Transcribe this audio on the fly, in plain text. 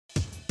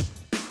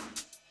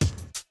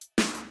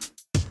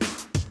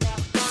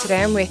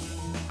today I'm with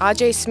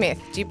RJ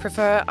Smith. Do you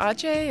prefer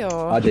RJ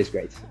or RJ's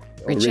great.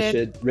 Or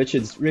Richard?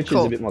 Richard's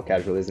Cool. a bit more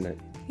casual, isn't it?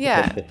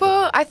 Yeah.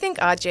 Well, I think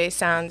RJ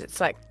sounds,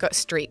 it's like got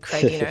street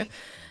cred, you know.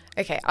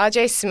 Okay,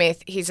 RJ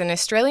Smith, he's an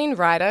Australian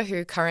writer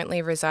who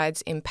currently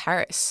resides in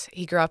Paris.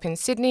 He grew up in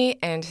Sydney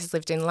and has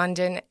lived in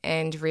London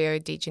and Rio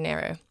de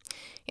Janeiro.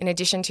 In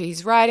addition to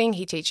his writing,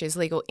 he teaches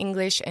legal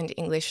English and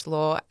English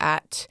law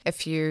at a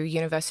few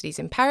universities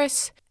in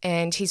Paris.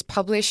 And he's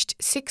published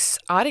 6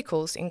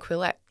 articles in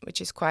Quillette,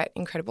 which is quite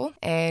incredible.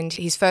 And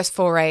his first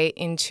foray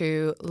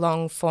into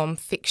long-form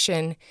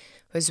fiction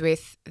was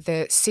with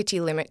the City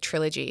Limit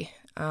trilogy,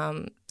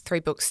 3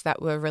 books that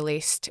were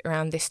released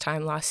around this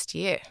time last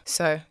year.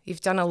 So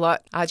you've done a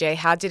lot. RJ,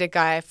 how did a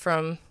guy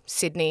from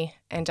Sydney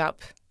end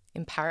up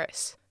in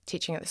Paris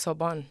teaching at the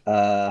Sorbonne?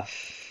 Yeah,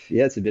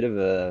 it's a bit of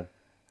a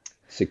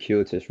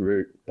circuitous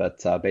route,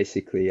 but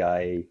basically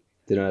I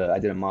did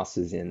a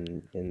master's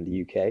in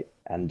the UK,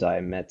 and I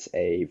met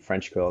a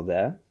French girl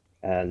there.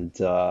 And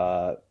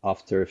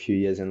after a few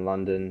years in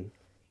London,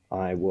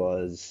 I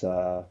was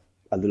a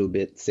little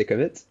bit sick of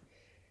it,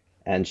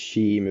 and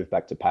she moved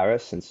back to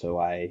Paris, and so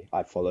I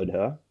followed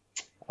her.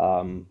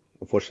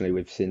 Unfortunately,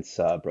 we've since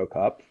broke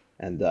up,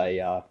 and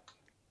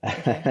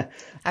Okay.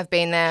 I've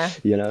been there.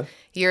 you know,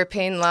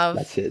 European love.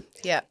 that's it.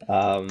 Yeah.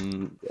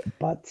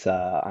 But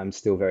I'm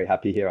still very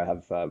happy here.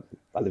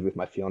 I live with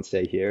my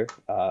fiance here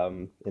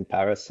in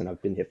Paris, and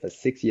I've been here for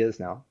 6 years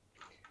now.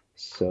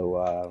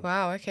 So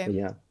Wow, okay.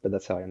 yeah, but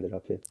that's how I ended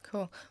up here.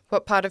 Cool.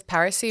 What part of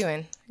Paris are you in?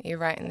 Are you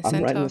right in the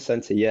I'm right in the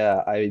center? center.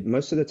 Yeah, I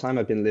most of the time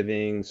I've been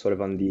living sort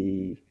of on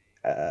the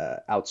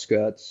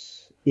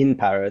outskirts in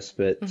Paris,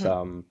 but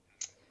Hmm.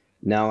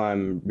 now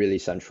I'm really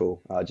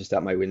central. Just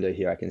out my window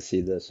here, I can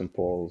see the St.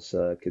 Paul's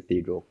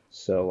Cathedral.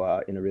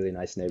 So in a really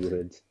nice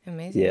neighborhood.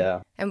 Amazing.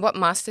 Yeah, And what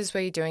masters were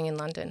you doing in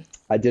London?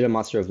 I did a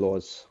Master of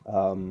Laws,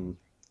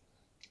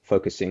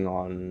 focusing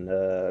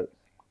on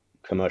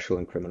commercial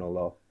and criminal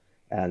law,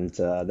 and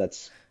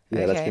that's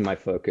been Okay. my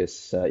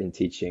focus in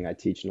teaching. I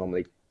teach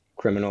normally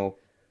criminal,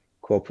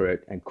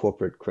 corporate, and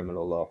corporate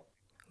criminal law.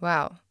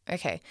 Wow.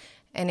 Okay.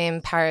 And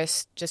in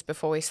Paris, just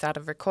before we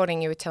started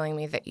recording, you were telling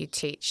me that you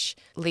teach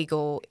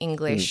legal Mm.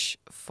 English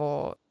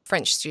for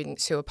French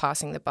students who are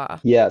passing the bar.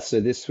 Yeah, so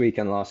this week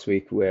and last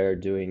week we're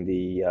doing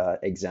the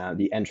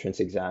entrance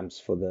exams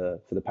for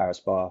the Paris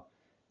bar,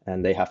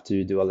 and they have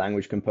to do a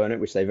language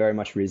component, which they very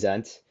much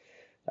resent.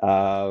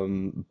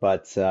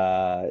 But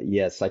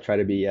yes, I try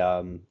to be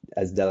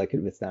as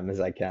delicate with them as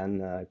I can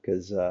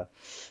because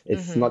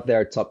it's Hmm. not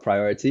their top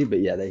priority. But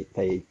yeah,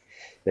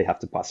 they have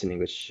to pass an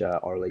English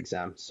oral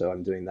exam, so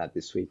I'm doing that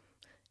this week.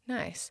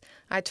 Nice.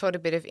 I taught a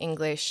bit of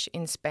English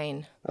in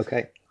Spain,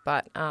 Okay.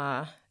 but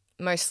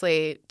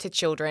mostly to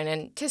children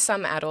and to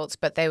some adults,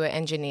 but they were Mm,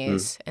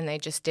 engineers and they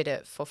just did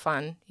it for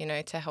fun, you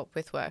know, to help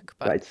with work,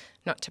 but right.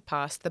 not to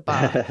pass the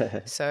bar.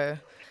 So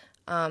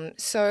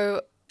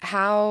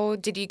how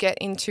did you get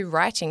into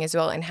writing as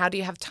well? And how do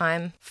you have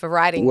time for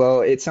writing?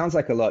 Well, it sounds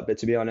like a lot, but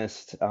to be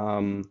honest,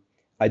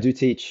 I do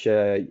teach.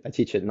 I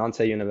teach at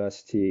Nantes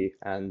University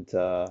and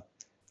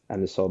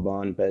the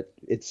Sorbonne, but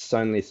it's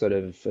only sort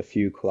of a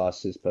few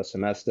classes per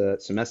semester.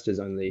 Semester's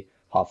only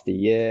half the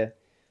year.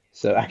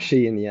 So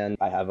actually, in the end,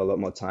 I have a lot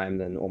more time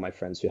than all my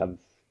friends who have,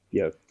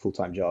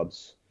 full-time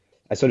jobs.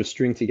 I sort of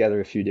string together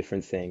a few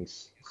different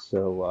things.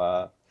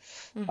 So,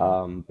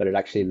 Hmm. but it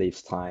actually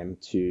leaves time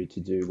to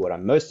do what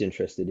I'm most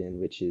interested in,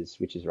 which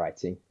is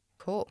writing.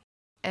 Cool.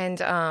 And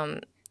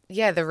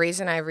yeah, the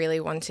reason I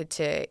really wanted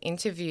to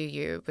interview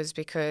you was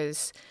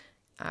because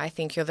I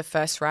think you're the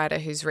first writer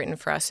who's written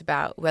for us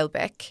about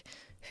Houellebecq,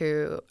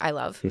 who I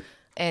love.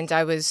 And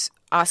I was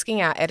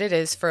asking our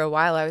editors for a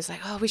while, I was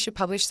like, oh, we should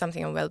publish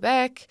something on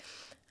Houellebecq.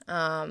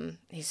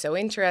 He's so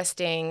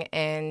interesting.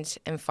 And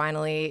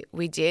finally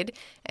we did.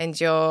 And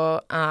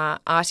your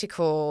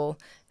article,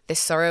 The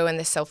Sorrow and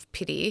the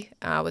Self-Pity,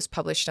 was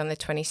published on the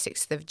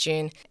 26th of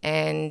June.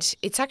 And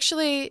it's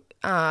actually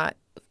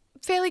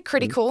fairly Mm.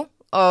 critical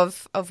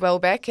of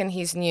Welbeck and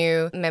his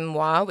new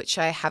memoir, which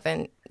I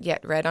haven't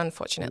yet read,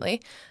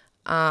 unfortunately.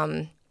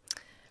 Um,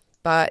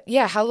 but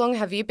yeah, how long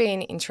have you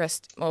been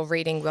interested or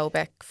reading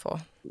Welbeck for?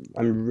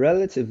 I'm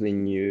relatively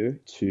new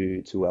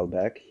to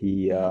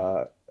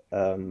Houellebecq.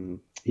 Hmm.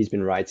 He's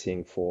been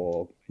writing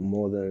for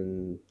more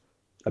than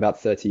about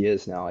 30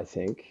 years now, I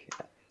think,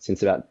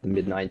 since about the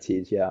mid Hmm.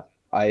 90s. Yeah,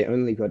 I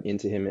only got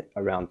into him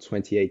around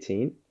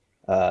 2018.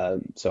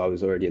 So I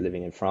was already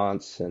living in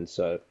France, and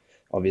so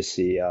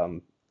obviously,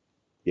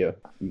 you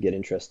get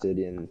interested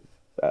in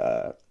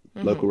uh,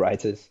 Hmm. local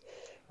writers.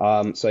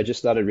 So I just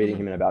started reading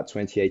Hmm. him in about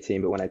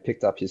 2018. But when I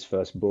picked up his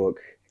first book,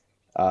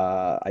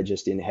 I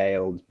just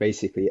inhaled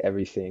basically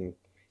everything.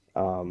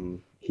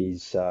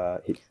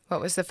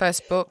 What was the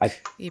first I book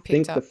you picked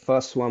think the up?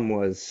 first one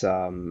was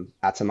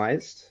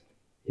Atomized,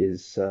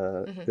 his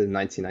Hmm. the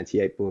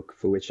 1998 book,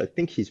 for which I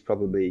think he's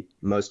probably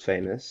most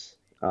famous.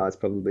 It's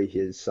probably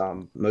his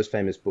most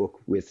famous book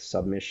with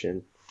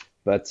Submission.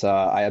 But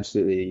I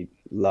absolutely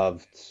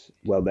loved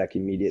Welbeck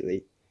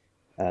immediately.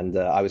 And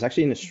I was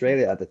actually in Hmm.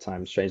 Australia at the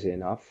time, strangely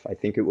enough. I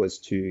think it was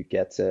to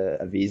get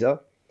a visa.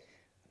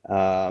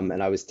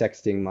 And I was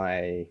texting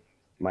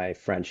my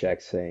French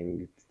ex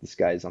saying this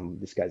guy's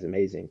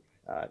amazing.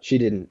 She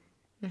didn't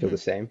feel the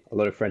Hmm. same. A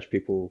lot of French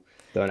people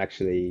don't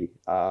actually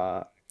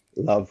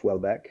love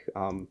Welbeck,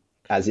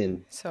 as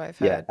in, So I've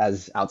yeah, heard.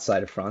 as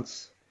outside of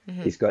France.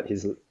 Hmm. He's got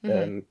his,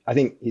 Hmm. I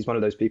think he's one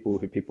of those people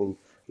who people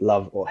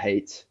love or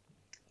hate.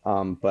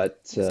 But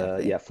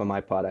Exactly. yeah, for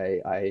my part,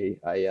 I'm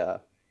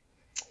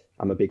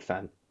a big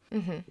fan.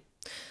 Hmm.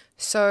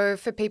 So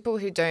for people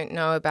who don't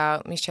know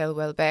about Michel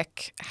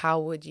Houellebecq, how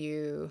would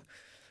you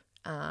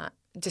uh,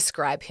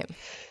 describe him?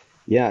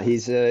 Yeah,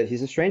 he's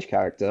a strange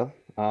character.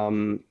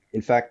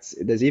 In fact,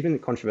 there's even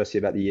controversy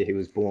about the year he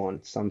was born.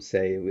 Some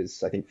say it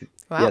was, I think, yeah,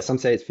 Wow. some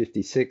say it's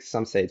 56,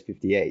 some say it's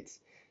 58.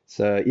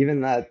 So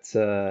even that,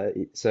 so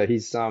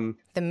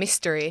The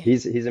mystery.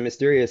 he's a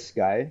mysterious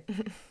guy,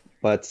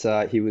 but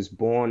he was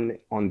born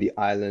on the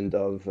island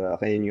of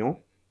Réunion,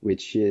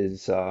 which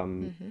is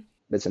Hmm.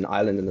 it's an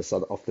island in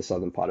the off the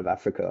southern part of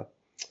Africa,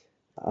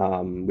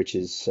 which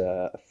is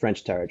a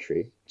French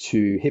territory,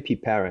 to hippie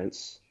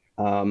parents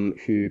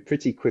who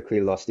pretty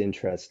quickly lost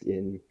interest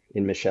in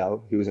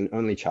Michel, who was an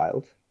only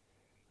child.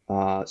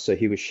 So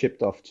he was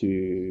shipped off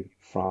to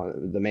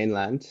the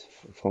mainland,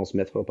 France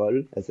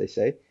Métropole, as they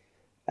say,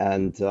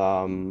 and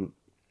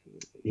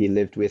he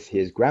lived with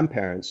his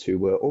grandparents, who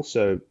were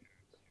also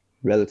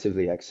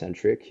relatively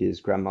eccentric.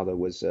 His grandmother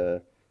was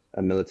a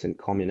militant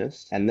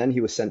communist. And then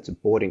he was sent to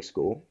boarding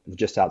school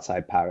just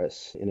outside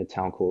Paris in a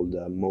town called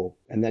Meaux.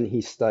 And then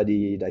he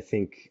studied, I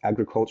think,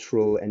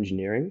 agricultural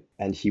engineering.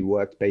 And he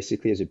worked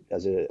basically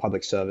as a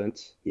public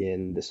servant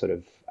in the sort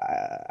of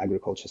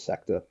agriculture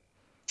sector.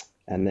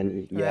 And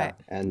then, yeah, Right.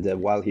 and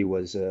while he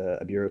was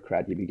a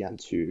bureaucrat, he began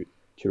to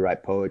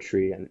write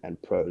poetry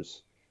and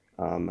prose.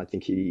 I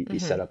think he Hmm.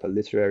 set up a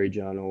literary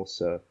journal.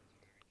 So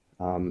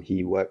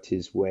he worked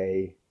his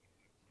way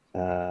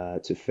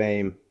to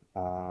fame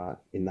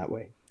in that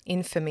way.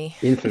 Infamy,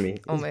 Infamy is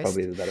probably almost.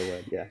 the better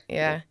word. Yeah,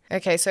 yeah. Yeah.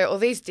 Okay, so all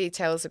these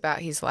details about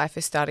his life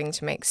are starting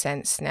to make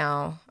sense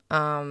now.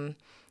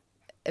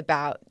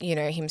 About,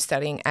 him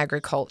studying Mm,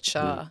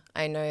 agriculture.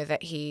 I know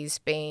that he's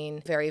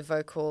been very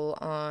vocal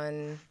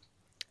on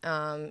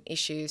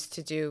issues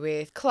to do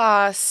with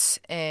class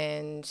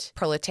and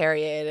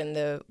proletariat and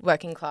the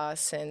working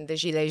class and the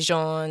gilets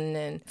jaunes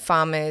and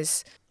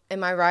farmers.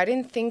 Am I right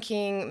in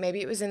thinking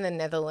maybe it was in the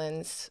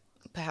Netherlands,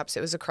 perhaps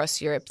it was across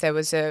Europe, there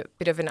was a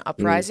bit of an mm.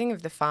 uprising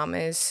of the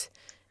farmers?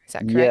 Is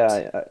that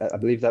correct? Yeah, I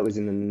believe that was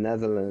in the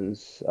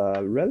Netherlands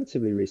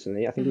relatively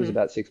recently. I think it was Mm-hmm.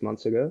 about 6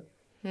 months ago,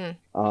 Hmm.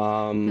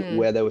 Hmm.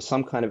 where there was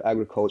some kind of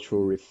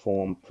agricultural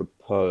reform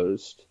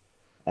proposed,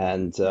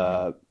 and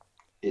Mm-hmm.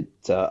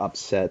 it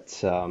upset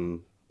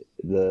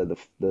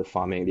the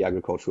farming, the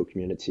agricultural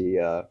community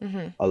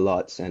Mm-hmm. a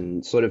lot,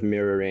 and sort of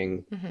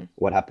mirroring Mm-hmm.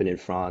 what happened in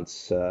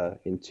France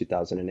in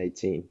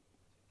 2018.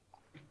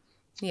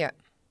 Yeah.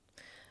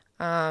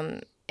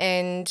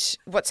 And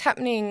what's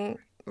happening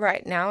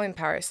right now in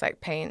Paris?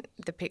 Like, paint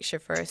the picture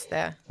for us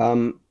there.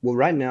 Well,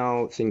 right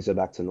now things are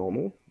back to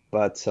normal,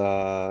 but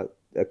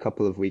a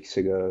couple of weeks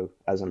ago,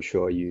 as I'm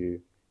sure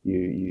you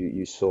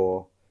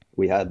saw,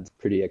 we had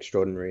pretty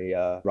extraordinary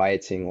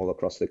rioting all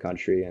across the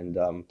country and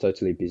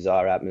totally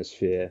bizarre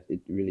atmosphere.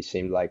 It really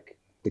seemed like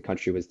the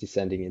country was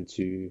descending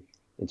into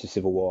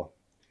civil war.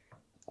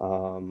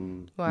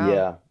 Wow.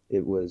 Yeah,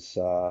 it was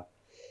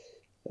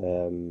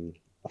um,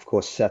 of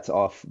course set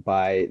off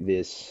by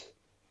this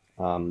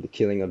the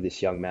killing of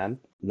this young man,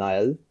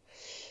 Nael,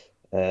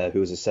 who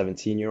was a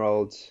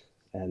 17-year-old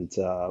and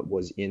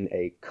was in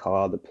a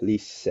car, the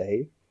police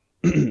say.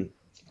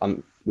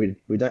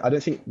 We don't, I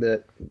don't think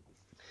that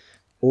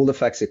all the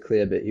facts are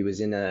clear, but he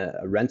was in a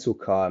rental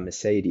car,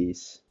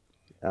 Mercedes,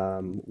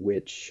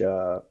 which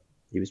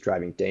he was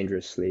driving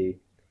dangerously.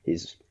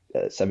 He's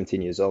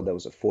 17 years old. There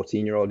was a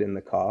 14-year-old in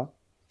the car,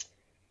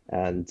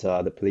 and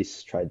the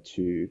police tried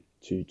to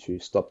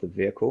stop the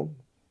vehicle.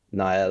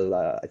 Niall,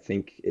 I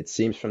think it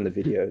seems from the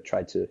video,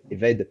 tried to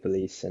evade the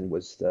police and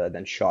was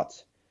then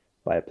shot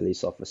by a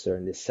police officer,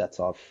 and this set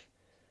off,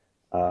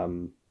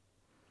 um,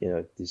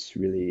 this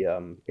really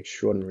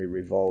extraordinary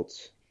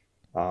revolt,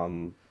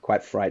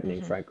 quite frightening,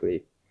 Mm-hmm.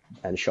 frankly,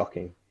 and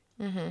shocking.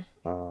 Mm-hmm.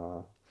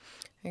 Uh,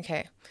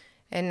 Okay.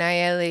 And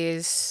Nayeli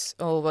is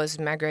or was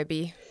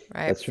Maghrebi,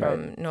 right? that's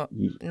right. From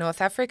Ye-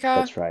 North Africa.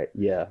 That's right.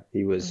 Yeah,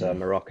 he was Mm-hmm.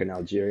 Moroccan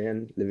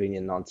Algerian living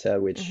in Nanterre,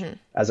 which, Mm-hmm.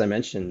 as I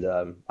mentioned,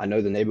 I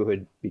know the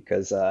neighborhood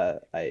because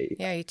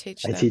Yeah, you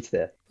teach I there. teach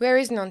there. Where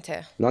is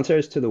Nanterre? Nanterre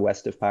is to the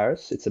west of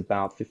Paris. It's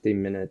about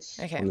 15 minutes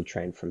Okay. on the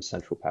train from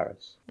central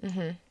Paris.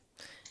 Mm-hmm.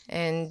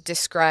 And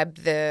describe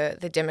the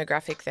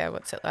demographic there.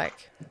 What's it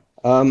like?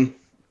 Um,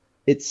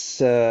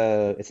 it's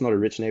not a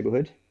rich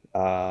neighborhood.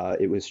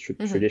 It was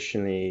Mm-hmm.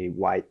 traditionally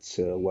white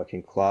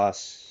working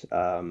class.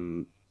 A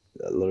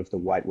lot of the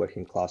white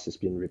working class has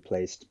been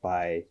replaced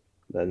by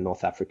the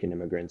North African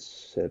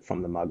immigrants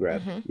from the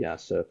Maghreb. Mm-hmm. Yeah,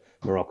 so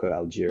Morocco, Mm-hmm.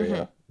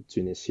 Algeria,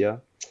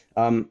 Tunisia.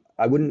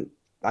 I wouldn't.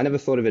 I never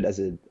thought of it as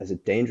a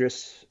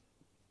dangerous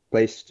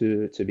place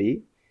to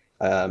be.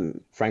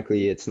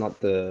 Frankly, it's not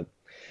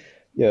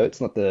Yeah,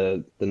 it's not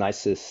the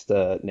nicest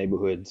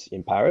neighborhood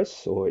in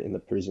Paris or in the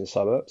Parisian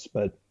suburbs,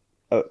 but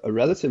a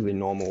relatively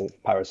normal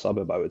Paris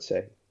suburb, I would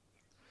say.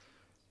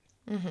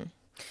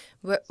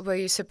 Were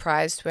you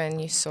surprised when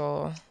you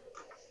saw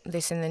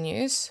this in the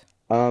news?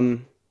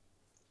 Um,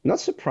 Not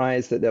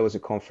surprised that there was a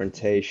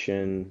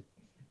confrontation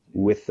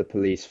with the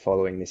police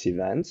following this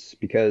event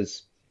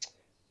because,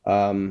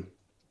 um,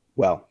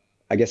 well,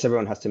 I guess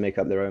everyone has to make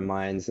up their own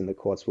minds, and the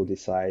courts will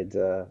decide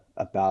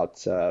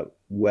about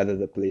whether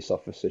the police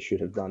officer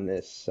should have done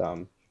this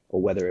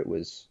or whether it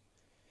was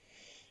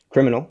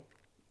criminal.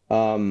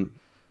 Um,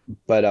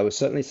 but I was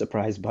certainly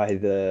surprised by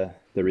the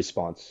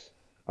response,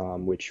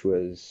 which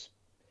was,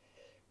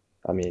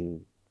 I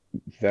mean,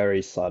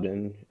 very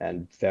sudden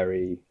and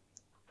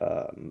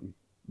um,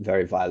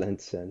 very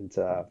violent and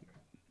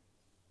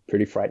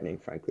pretty frightening,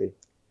 frankly.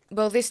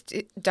 Well,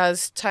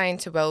 does tie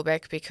into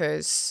Welbeck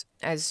because,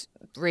 as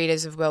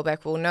readers of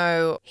Welbeck will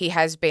know, he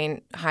has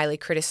been highly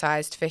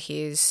criticised for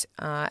his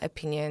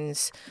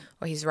opinions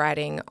or his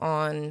writing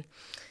on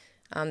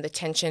the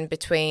tension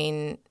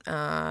between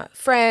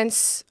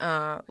France,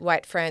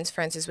 white France,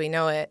 France as we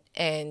know it,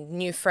 and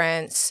New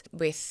France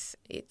with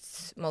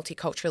its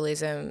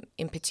multiculturalism,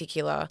 in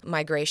particular,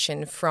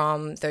 migration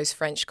from those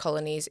French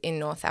colonies in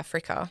North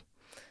Africa.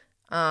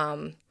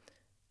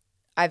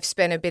 I've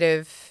spent a bit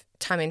of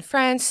time in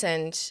France,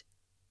 and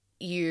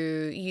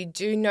you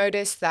do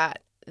notice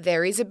that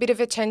there is a bit of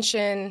a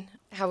tension.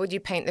 How would you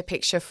paint the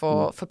picture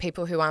for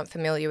people who aren't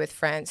familiar with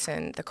France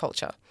and the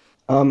culture?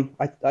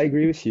 I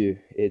agree with you.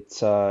 It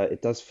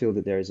does feel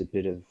that there is a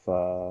bit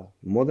of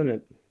more than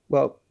a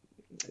well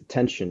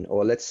tension,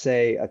 or let's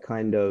say a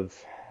kind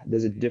of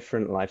there's a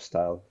different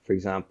lifestyle. For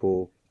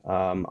example,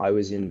 I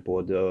was in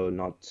Bordeaux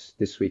not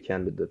this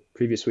weekend, but the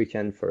previous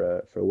weekend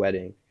for a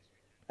wedding,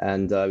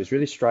 and it was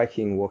really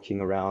striking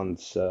walking around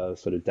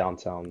sort of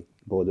downtown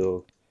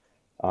Bordeaux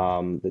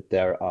that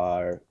there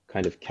are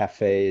kind of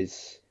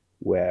cafes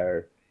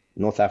where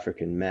North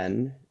African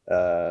men,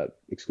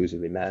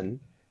 exclusively men,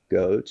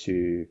 go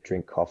to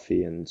drink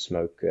coffee and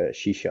smoke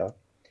shisha,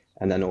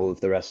 and then all of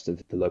the rest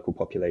of the local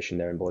population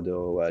there in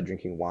Bordeaux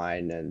drinking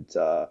wine and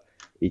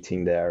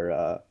eating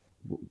their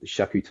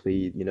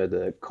charcuterie, you know,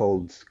 the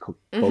cold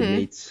Mm-hmm.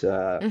 meats,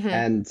 Mm-hmm.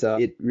 and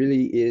it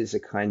really is a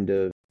kind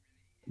of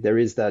there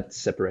is that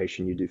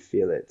separation. You do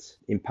feel it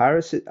in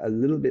Paris, a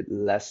little bit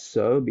less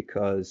so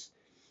because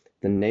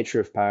the nature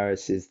of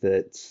Paris is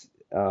that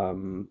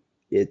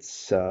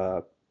it's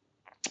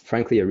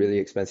frankly a really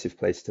expensive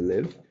place to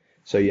live.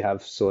 So you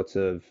have sort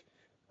of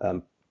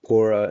um,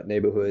 poorer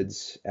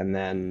neighborhoods and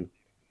then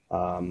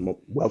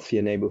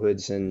wealthier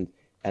neighborhoods, and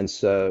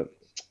so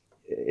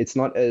it's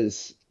not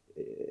as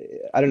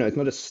I don't know, it's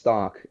not as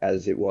stark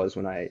as it was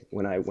when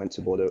I went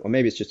to Bordeaux, or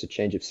maybe it's just a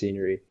change of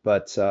scenery.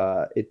 But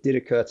it did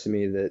occur to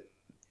me that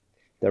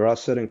there are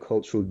certain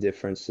cultural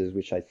differences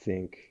which I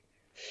think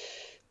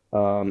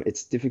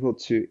it's difficult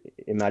to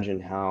imagine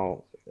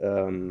how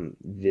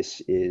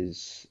this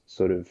is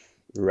sort of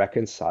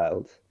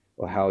reconciled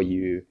or how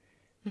you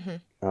Mm-hmm.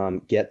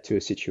 get to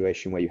a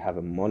situation where you have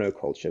a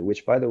monoculture,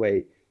 which, by the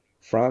way,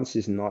 France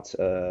is not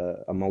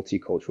a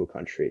multicultural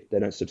country. They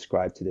don't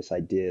subscribe to this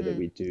idea that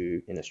we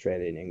do in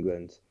Australia and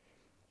England,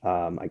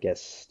 I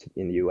guess,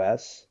 in the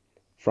US.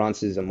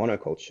 France is a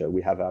monoculture.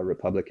 We have our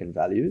republican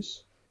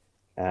values,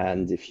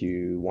 and if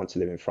you want to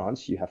live in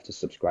France, you have to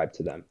subscribe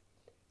to them.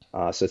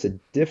 So it's a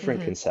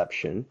different Mm-hmm.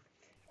 conception,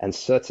 and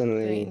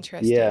Very certainly,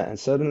 yeah, interesting. and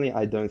certainly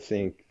I don't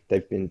think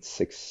they've been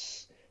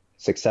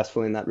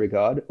successful in that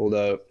regard.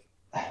 Although,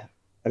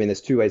 I mean,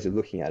 there's two ways of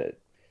looking at it.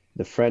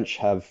 The French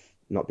have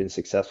not been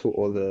successful,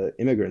 or the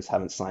immigrants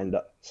haven't signed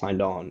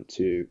on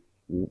to,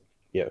 you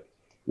know,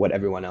 what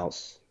everyone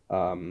else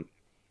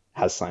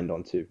has signed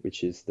on to,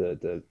 which is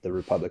the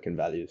Republican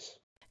values.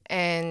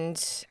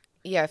 And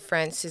yeah,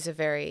 France is a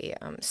very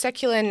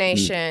secular Mm,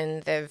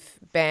 nation. They've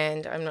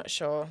banned, I'm not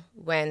sure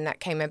when that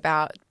came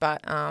about,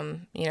 but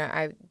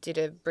I did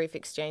a brief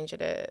exchange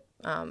at a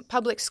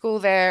public school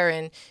there,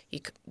 and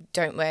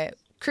don't wear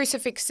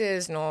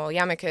crucifixes, nor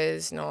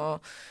yarmulkes, nor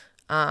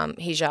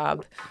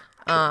hijab.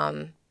 sure.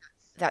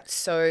 That's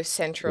so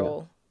Yeah.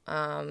 central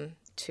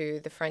to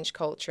the French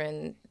culture,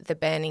 and the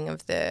banning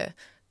of the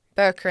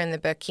burqa and the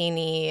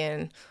burkini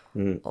and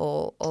Mm,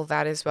 all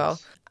that as well.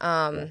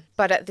 yes. Yeah.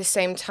 But at the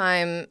same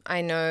time,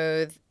 I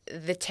know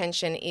the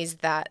tension is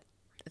that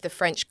the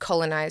French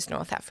colonized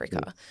North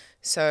Mm, Africa.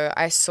 So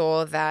I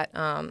saw that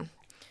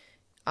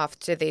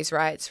after these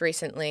riots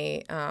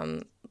recently,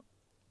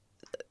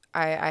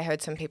 I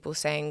heard some people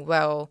saying,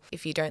 "Well,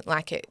 if you don't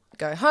like it,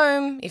 go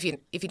home. If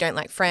you don't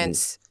like mm,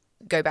 France,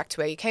 go back to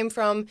where you came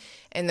from."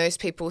 And those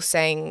people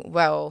saying,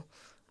 "Well,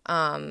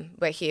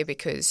 we're here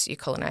because you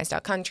colonized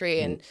our country."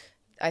 mm, And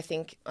I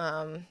think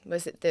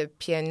was it the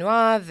Pieds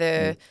Noirs,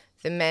 mm,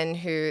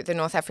 the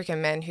North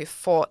African men who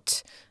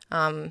fought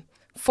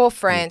for mm.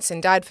 France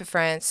and died for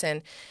France,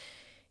 and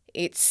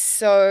it's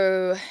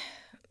so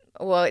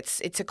well,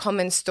 it's a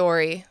common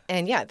story,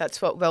 and yeah,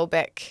 that's what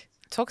Welbeck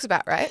talks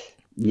about, right?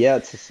 Yeah,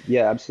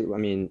 yeah, absolutely. I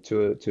mean,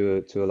 to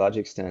a large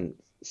extent,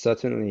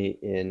 certainly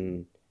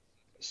in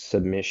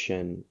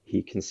submission,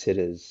 he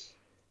considers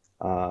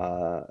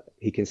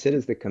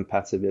the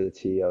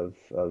compatibility of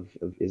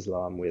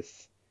Islam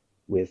with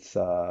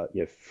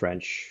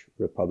French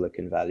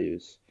Republican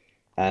values.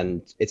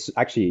 And it's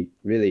actually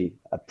really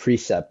a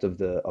precept of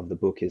the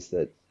book is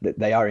that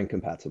they are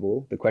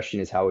incompatible. The question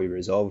is how we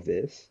resolve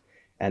this.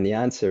 And the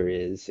answer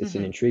is it's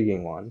an Hmm.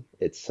 intriguing one.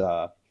 It's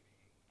a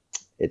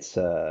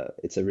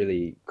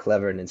really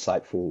clever and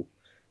insightful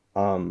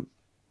um,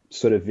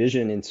 sort of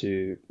vision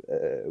into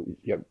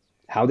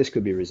how this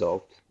could be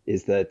resolved.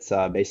 Is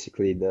that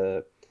basically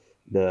the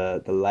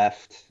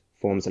left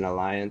forms an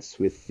alliance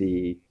with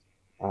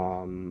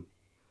um,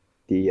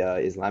 the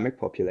Islamic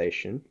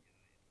population,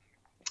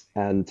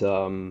 and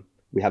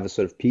we have a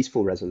sort of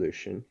peaceful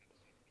resolution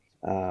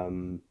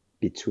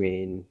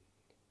between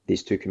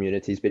these two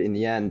communities. But in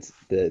the end,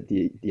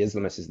 the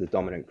Islamist is the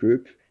dominant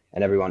group,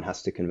 and everyone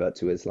has to convert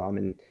to Islam.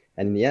 And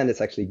in the end,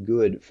 it's actually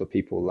good for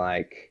people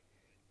like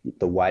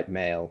the white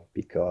male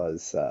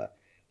because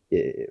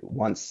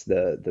once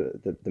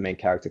the main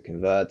character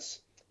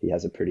converts, he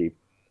has a pretty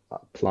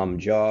plum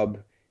job.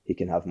 He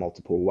can have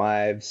multiple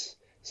wives.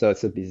 So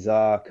it's a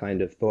bizarre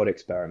kind of thought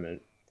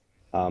experiment,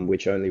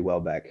 which only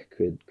Welbeck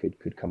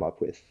could come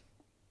up with.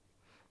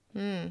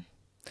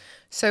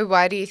 So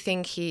why do you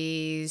think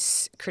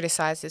he's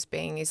criticized as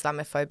being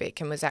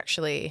Islamophobic and was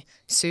actually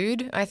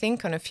sued, I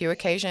think, on a few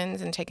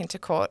occasions and taken to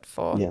court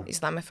for Yeah,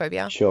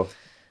 Islamophobia? sure.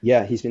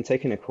 Yeah, he's been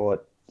taken to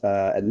court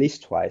at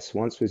least twice.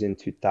 Once was in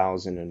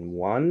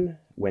 2001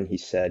 when he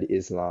said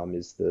Islam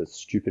is the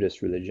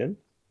stupidest religion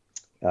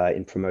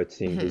in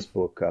promoting Hmm. his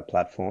book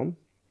Platform,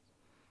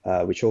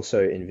 which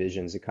also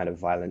envisions a kind of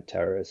violent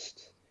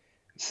terrorist.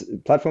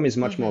 Platform is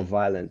much more Hmm.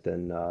 violent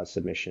than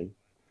Submission.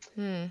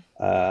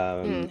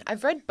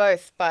 I've read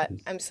both, but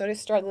I'm sort of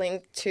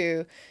struggling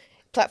to.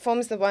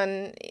 Platform's the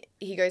one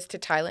he goes to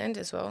Thailand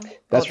as well, or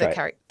That's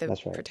right. the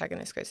That's right.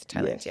 protagonist goes to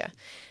Thailand. Yes.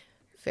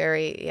 Yeah,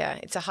 yeah.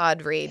 It's a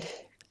hard read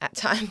at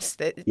times.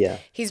 That Yeah.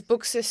 his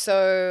books are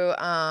so.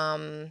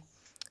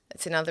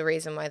 It's another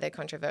reason why they're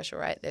controversial,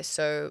 right? They're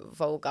so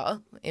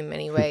vulgar in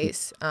many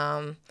ways.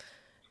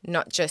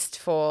 Not just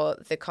for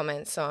the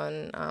comments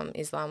on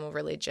Islam or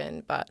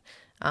religion, but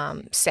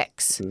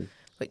sex, Mm,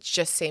 which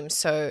just seems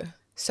so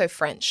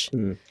French.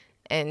 mm.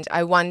 And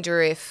I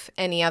wonder if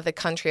any other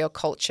country or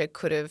culture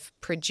could have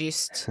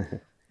produced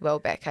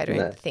Welbeck. I don't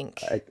No,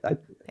 think I, I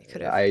they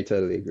could have. I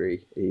totally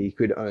agree. He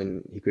could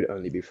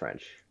only be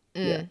French.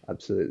 Yeah, Mm,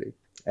 absolutely.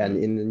 And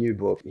mm, in the new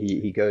book,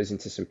 he goes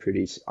into some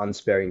pretty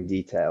unsparing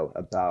detail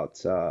about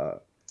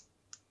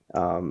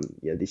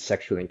these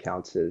sexual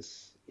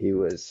encounters he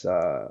was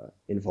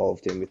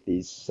involved in with hmm.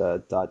 this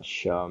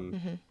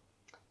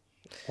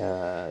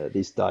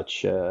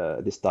Dutch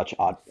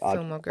art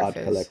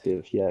Filmographers.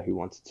 collective, yeah, who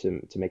wanted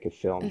to make a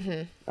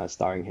film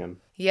starring him.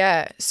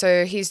 Yeah,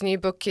 so his new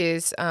book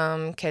is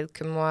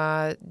Quelques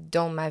mois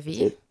dans ma That's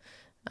vie, it.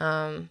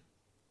 a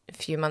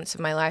few months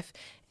of my life.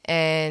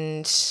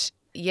 And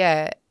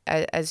yeah,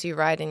 as you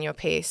write in your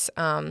piece,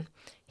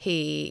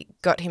 he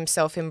got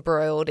himself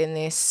embroiled in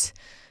this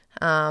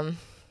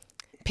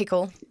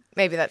pickle.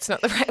 Maybe that's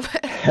not the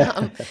right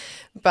word.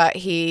 But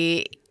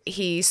he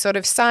sort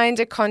of signed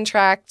a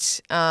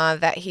contract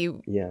that he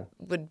Yeah.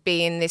 would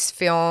be in this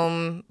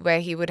film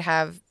where he would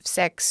have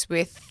sex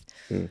with,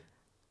 Mm.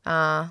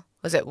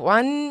 was it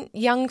one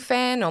young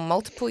fan or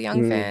multiple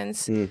young Mm,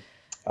 fans? mm.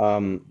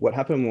 What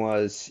happened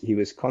was he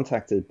was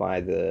contacted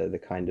by the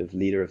kind of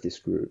leader of this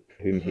group,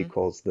 whom he Hmm.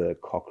 calls the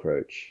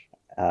cockroach,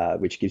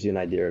 which gives you an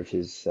idea of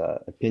his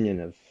opinion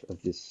of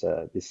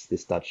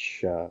this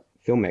Dutch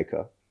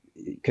filmmaker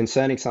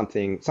concerning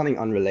something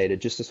unrelated,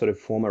 just to sort of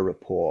form a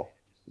rapport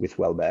with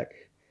Welbeck.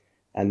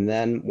 And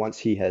then once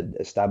he had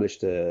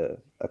established a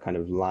kind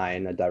of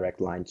line, a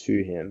direct line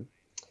to him,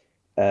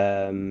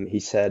 he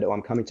said, "Oh,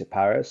 I'm coming to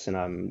Paris, and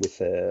I'm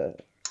with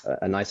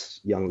a nice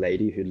young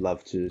lady who'd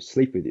love to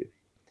sleep with you."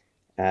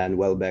 And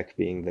Welbeck,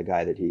 being the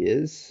guy that he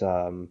is,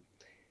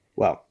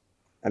 well,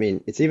 I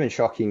mean, it's even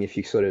shocking if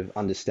you sort of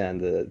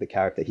understand the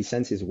character. He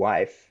sends his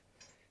wife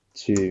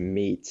to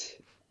meet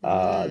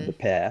the Mm.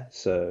 pair,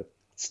 so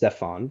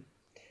Stefan,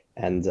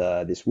 and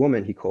this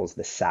woman he calls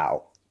the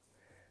Sow.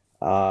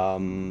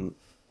 Um,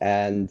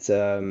 and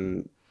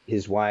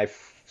his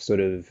wife sort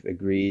of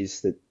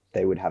agrees that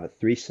they would have a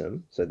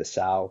threesome. So the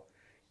Sow,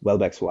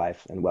 Welbeck's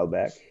wife, and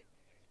Welbeck.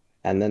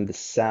 And then the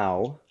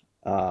Sow,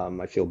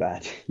 I feel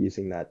bad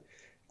using that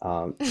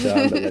term,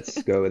 but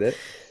let's go with it.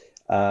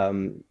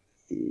 Um,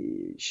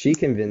 she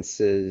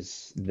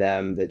convinces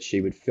them that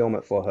she would film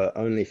it for her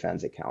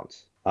OnlyFans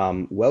account.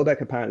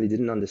 Welbeck apparently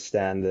didn't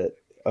understand that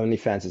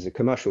OnlyFans is a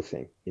commercial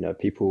thing. You know,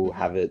 people Hmm.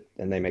 have it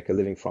and they make a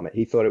living from it.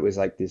 He thought it was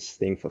like this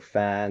thing for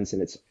fans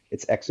and it's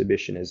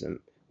exhibitionism,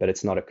 but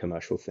it's not a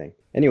commercial thing.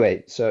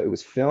 Anyway, so it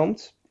was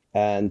filmed,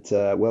 and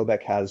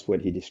Welbeck has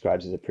what he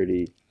describes as a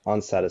pretty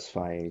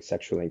unsatisfying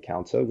sexual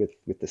encounter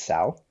with the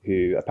sow,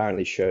 who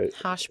apparently showed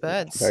Harsh very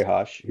words.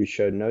 harsh, who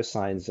showed no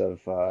signs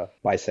of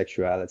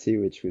bisexuality,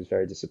 which was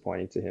very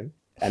disappointing to him.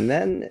 And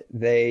then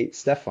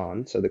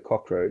Stefan, so the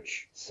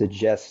cockroach,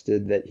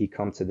 suggested that he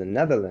come to the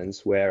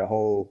Netherlands, where a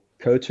whole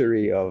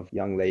coterie of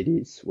young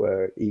ladies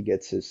were eager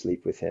to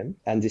sleep with him.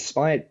 And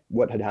despite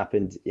what had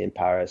happened in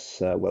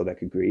Paris,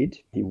 Welbeck agreed.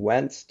 He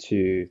went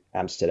to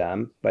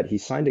Amsterdam, but he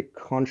signed a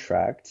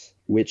contract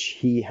which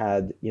he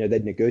had,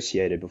 they'd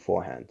negotiated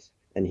beforehand.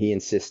 And he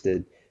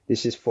insisted,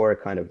 this is for a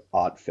kind of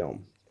art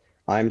film.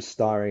 I'm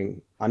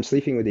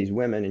sleeping with these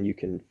women and you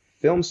can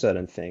film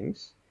certain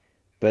things,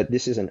 but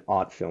this is an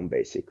art film,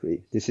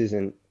 basically. This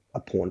isn't a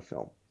porn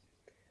film.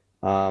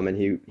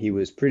 And he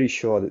was pretty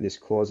sure that this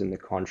clause in the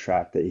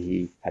contract that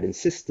he had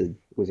insisted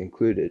was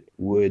included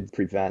would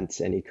prevent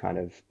any kind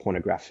of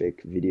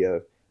pornographic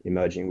video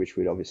emerging, which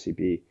would obviously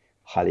be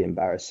highly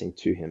embarrassing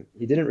to him.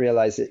 He didn't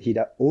realize that he'd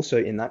also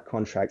in that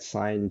contract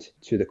signed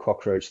to the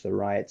Cockroach the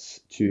rights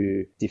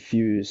to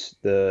diffuse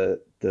the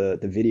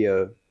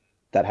video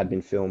that had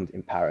been filmed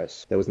in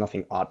Paris. There was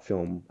nothing art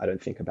film, I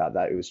don't think, about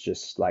that. It was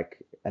just like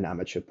an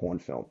amateur porn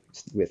film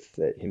with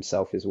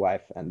himself, his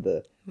wife, and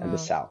the Wow.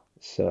 sow.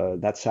 So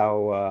that's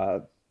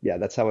how, yeah,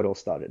 that's how it all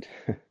started.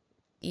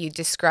 You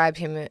describe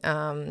him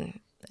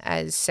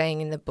as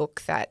saying in the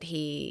book that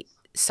he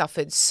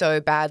suffered so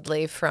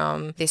badly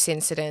from this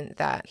incident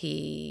that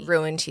he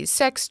ruined his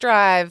sex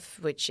drive,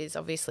 which is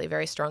obviously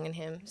very strong in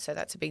him. So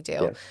that's a big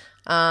deal.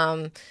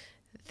 Yes.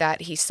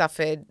 That he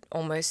suffered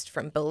almost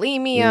from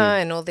bulimia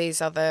Mm, and all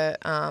these other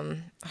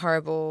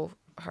horrible,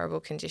 horrible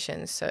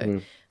conditions. So,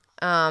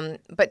 mm.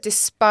 but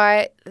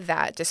despite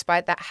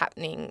that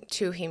happening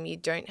to him, you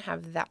don't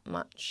have that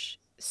much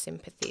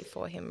sympathy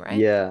for him, right?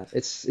 Yeah,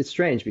 it's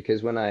strange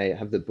because when I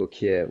have the book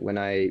here, when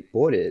I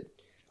bought it,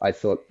 I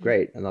thought,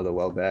 great, another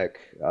Welbeck.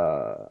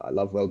 I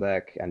love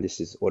Welbeck, and this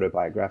is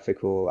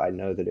autobiographical. I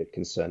know that it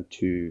concerned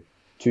two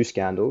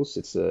scandals.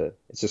 It's a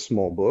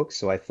small book,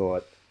 so I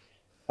thought,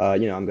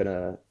 I'm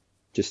gonna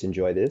just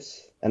enjoy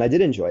this, and I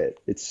did enjoy it.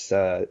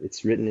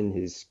 It's written in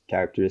his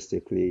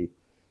characteristically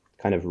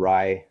kind of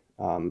wry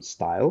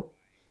style,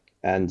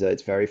 and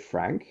it's very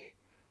frank.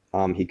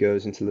 He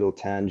goes into little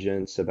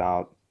tangents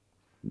about,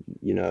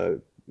 you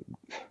know,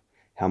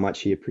 how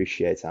much he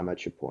appreciates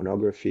amateur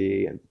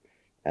pornography,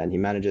 and he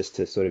manages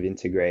to sort of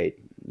integrate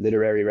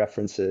literary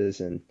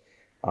references, and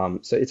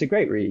so it's a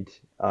great read.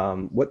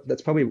 What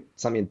That's probably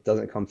something that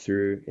doesn't come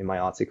through in my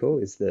article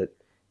is that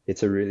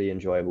it's a really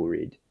enjoyable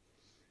read.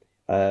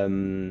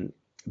 Um,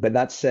 but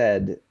that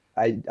said,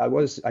 I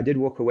did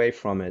walk away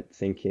from it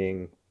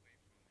thinking,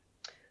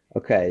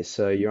 okay,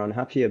 so you're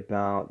unhappy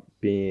about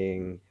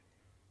being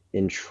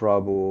in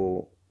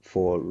trouble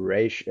for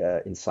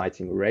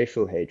inciting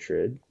racial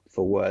hatred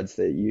for words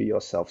that you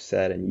yourself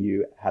said and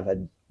you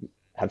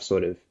have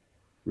sort of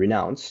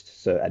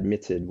renounced, so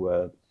admitted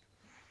were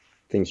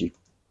things you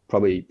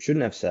probably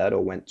shouldn't have said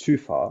or went too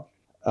far.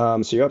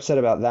 So you're upset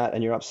about that,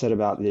 and you're upset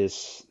about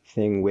this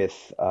thing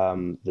with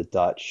the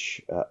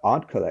Dutch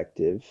art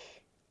collective,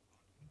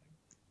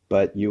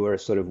 but you were a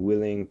sort of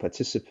willing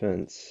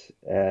participant,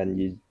 and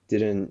you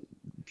didn't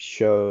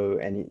show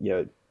any,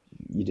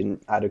 you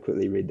didn't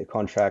adequately read the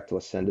contract or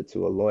send it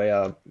to a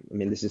lawyer. I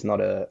mean, this is not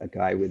a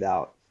guy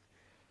without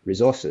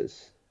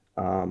resources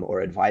or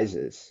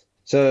advisors.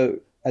 So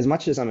as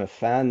much as I'm a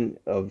fan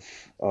of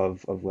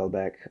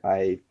Welbeck,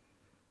 I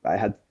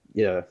had,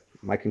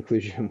 my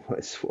conclusion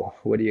was, well,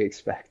 what do you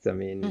expect? I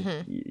mean,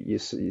 you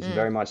Mm.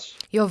 very much,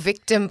 You're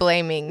victim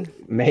blaming.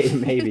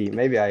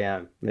 maybe I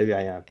am,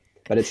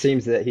 but it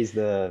seems that he's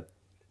you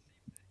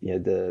know,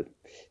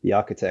 the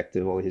architect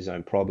of all his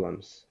own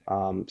problems.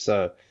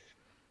 So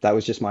that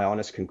was just my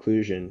honest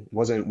conclusion.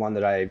 Wasn't one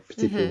that I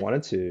particularly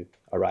wanted to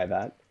arrive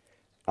at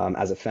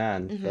as a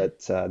fan, but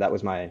that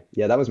was my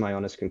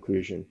honest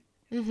conclusion.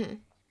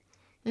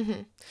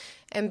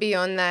 And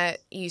beyond that,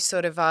 you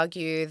sort of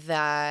argue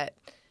that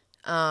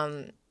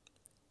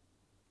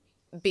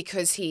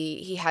because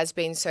he has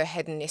been so Yeah,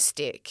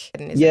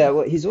 hedonism,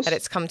 well, that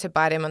it's come to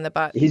bite him on the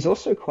butt. he's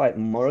also quite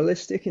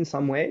moralistic in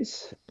some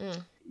ways.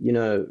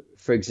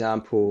 For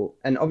example,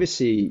 and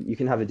obviously you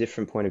can have a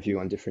different point of view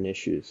on different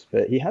issues,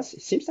 but he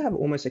seems to have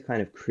almost a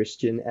kind of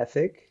Christian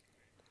ethic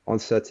on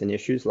certain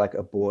issues like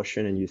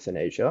abortion and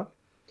euthanasia.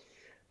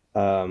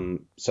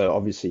 So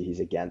obviously he's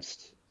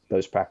against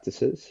those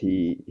practices.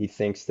 He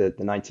thinks that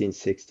the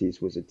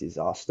 1960s was a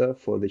disaster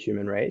for the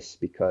human race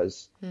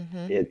because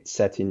it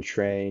set in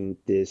train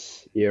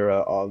this era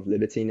of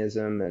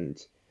libertinism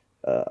and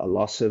a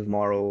loss of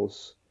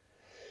morals.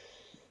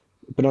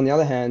 But on the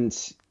other hand,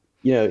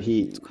 It's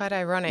he, quite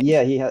ironic.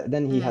 yeah,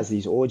 then he has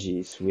these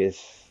orgies with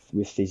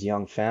these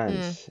young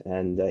fans,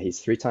 and he's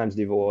three times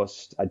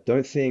divorced. I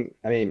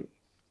mean,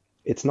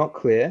 it's not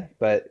clear,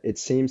 but it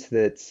seems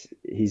that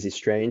he's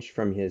estranged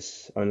from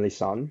his only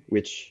son,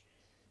 which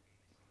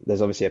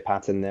there's obviously a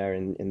pattern there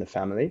in the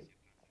family.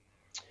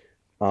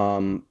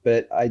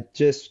 But I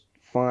just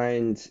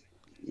find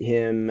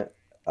him,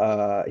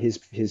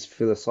 his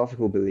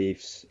philosophical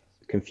beliefs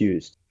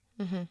confused.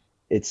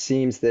 It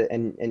seems that,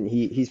 and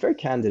he's very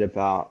candid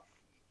about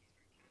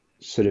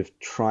sort of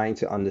trying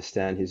to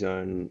understand his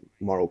own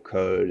moral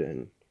code,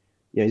 and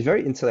he's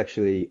very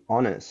intellectually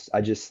honest.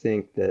 I just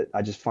think that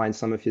I just find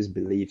some of his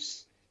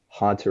beliefs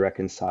hard to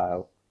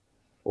reconcile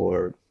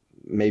or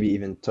maybe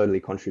even totally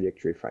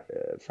contradictory,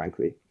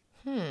 frankly.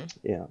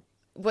 Yeah.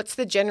 What's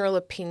the general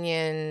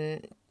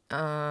opinion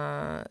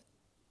uh,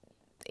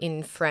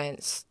 in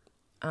France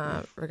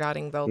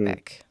regarding Mm.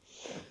 Welbeck?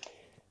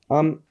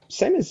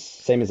 Same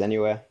as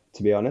anywhere,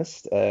 to be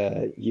honest.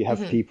 You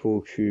have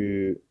people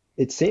who,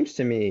 it seems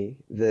to me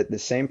that the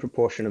same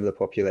proportion of the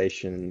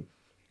population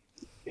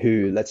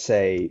who, let's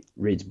say,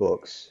 reads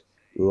books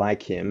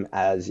like him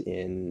as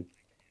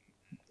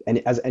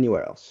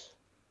anywhere else.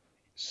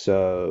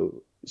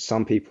 So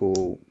some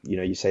people,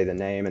 you say the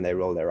name and they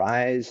roll their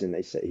eyes and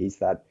they say he's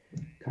that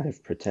kind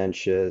of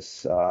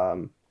pretentious,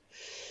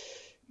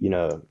 you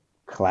know,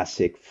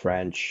 classic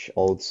French,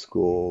 old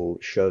school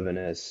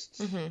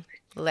chauvinist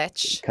Lech.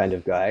 kind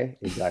of guy,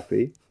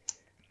 exactly.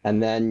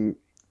 And then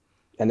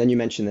and then you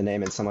mention the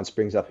name and someone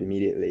springs up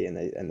immediately and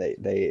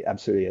they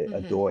absolutely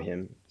adore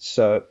him.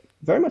 So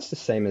very much the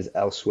same as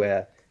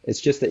elsewhere. It's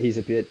just that he's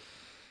a bit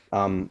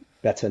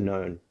better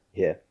known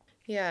here.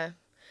 Yeah.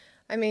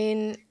 I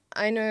mean,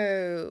 I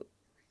know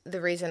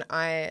the reason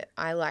I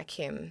like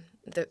him.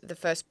 The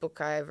first book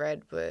I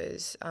read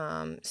was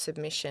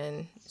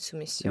Soumission.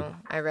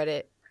 I read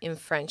it in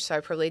French, so I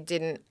probably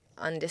didn't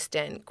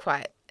understand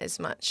quite as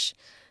much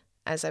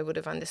as I would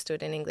have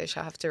understood in English.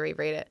 I'll have to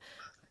reread it.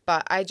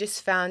 But I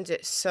just found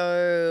it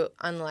so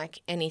unlike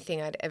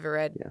anything I'd ever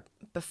read Yeah,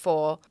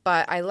 before.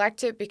 But I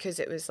liked it because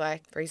it was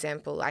like, for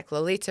example, like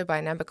Lolita by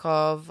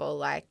Nabokov or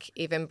like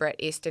even Bret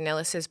Easton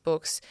Ellis's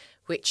books,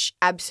 which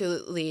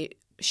absolutely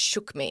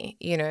shook me.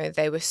 You know,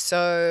 they were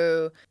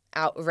so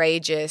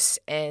outrageous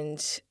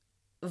and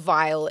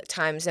vile at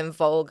times and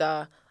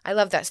vulgar. I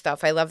love that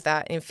stuff. I love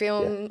that in yeah.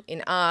 film,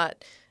 in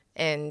art,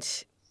 and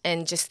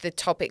just the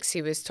topics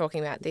he was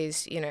talking about.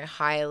 These,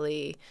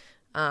 highly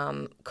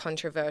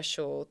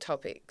controversial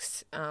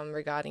topics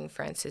regarding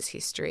France's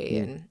history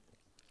Mm.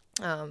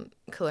 and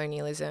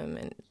colonialism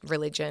and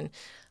religion.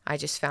 I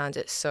just found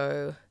it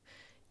so,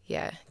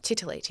 yeah,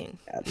 titillating.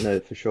 No,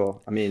 for sure.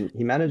 I mean,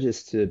 he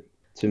manages to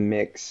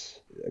mix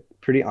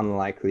pretty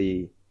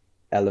unlikely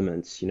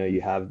elements.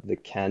 You have the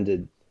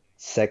candid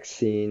sex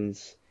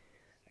scenes,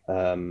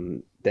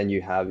 then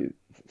you have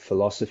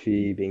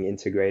philosophy being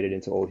integrated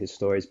into all his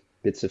stories,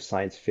 bits of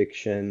science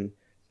fiction,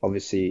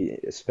 obviously,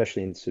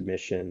 especially in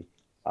Submission,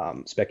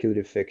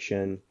 speculative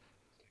fiction,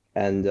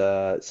 and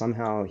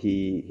somehow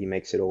he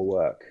makes it all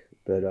work.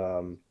 But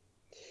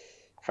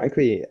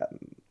frankly,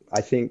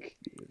 I think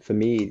for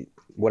me,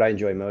 what I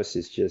enjoy most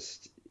is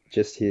just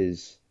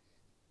his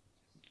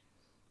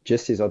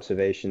just his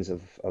observations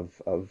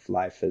of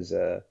life as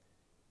a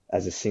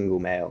single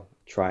male,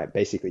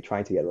 basically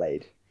trying to get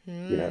laid.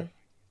 You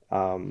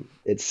know,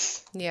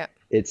 it's Yeah.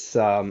 it's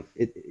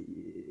it,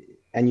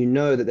 and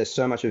that there's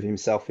so much of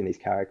himself in these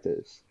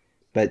characters,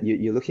 but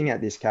you're looking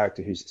at this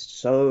character who's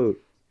so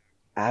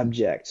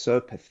abject, so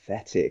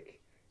pathetic,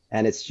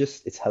 and it's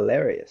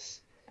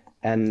hilarious,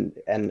 and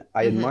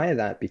I admire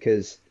that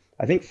because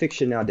I think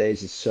fiction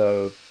nowadays is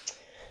so,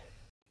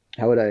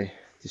 how would I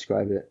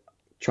describe it?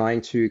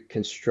 Trying to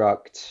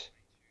construct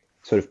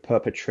sort of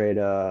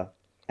perpetrator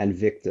and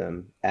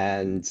victim,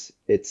 and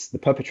it's the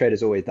perpetrator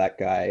is always that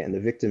guy, and the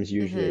victim's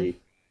usually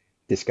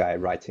this guy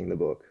writing the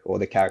book or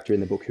the character in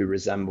the book who Yeah.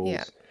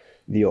 resembles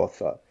the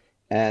author.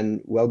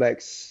 And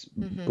Welbeck's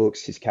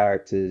books, his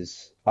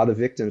characters are the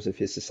victims of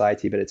his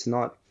society, but he's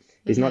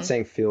not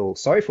saying feel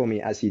sorry for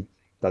me as he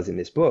does in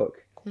this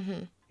book.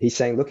 He's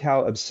saying, look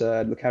how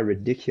absurd, look how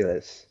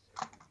ridiculous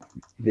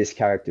this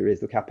character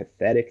is, look how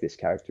pathetic this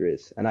character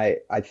is. And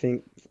I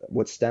think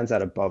what stands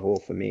out above all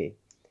for me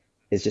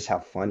is just how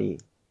funny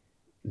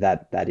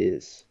that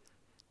is.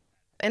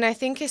 And I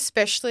think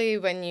especially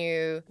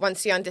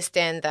once you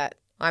understand that,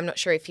 I'm not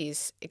sure if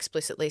he's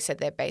explicitly said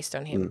they're based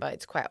on him, Mm. but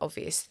it's quite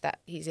obvious that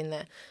he's in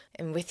there.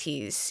 And with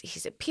his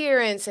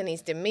appearance and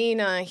his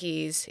demeanor,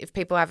 if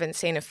people haven't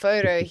seen a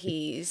photo,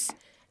 he's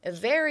a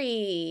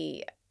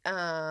very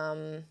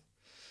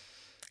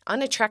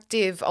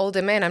unattractive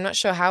older man. I'm not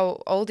sure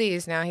how old he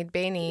is now. He'd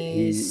be in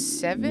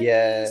his Yeah,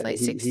 70s, late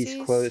he's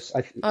 60s. close.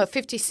 Oh,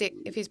 56.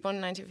 If he's born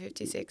in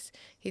 1956,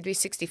 he'd be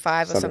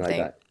 65 or Something like something,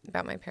 that.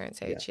 about my parents'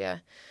 Yeah. age, yeah.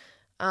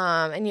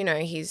 And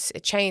he's a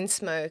chain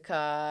smoker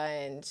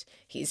and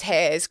his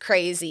hair's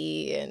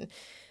crazy, and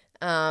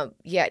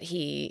yet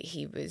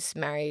he was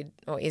married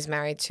or is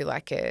married to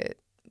like a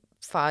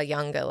far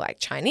younger like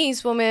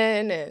Chinese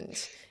woman,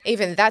 and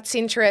even that's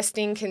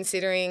interesting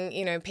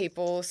considering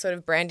people sort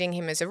of branding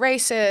him as a Mm.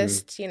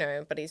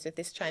 racist, but he's with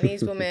this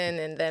Chinese woman,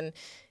 and then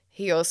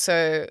he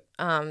also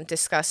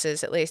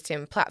discusses, at least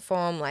in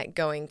platform, like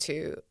going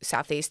to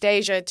Southeast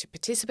Asia to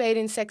participate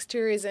in sex Mm.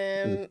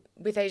 tourism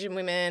with Asian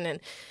women, and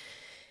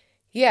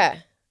yeah.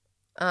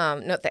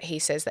 Not that he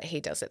says that he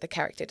does it, the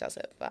character does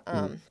it, but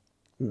Mm.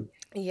 Mm.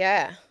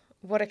 yeah,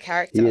 what a He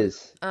character.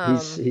 is.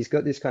 He's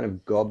got this kind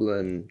of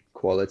goblin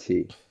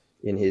quality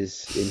in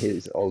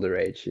his older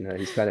age. He's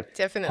kind of hunched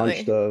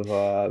Definitely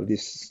over,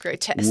 this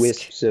grotesque.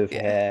 wisps of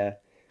Yeah. hair,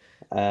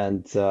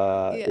 and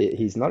Yeah.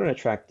 he's not an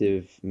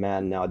attractive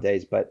man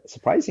nowadays. But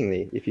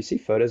surprisingly, if you see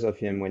photos of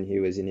him when he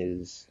was in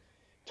his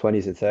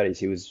 20s and 30s,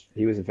 he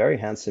was a very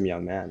handsome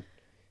young man.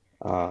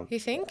 You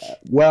think?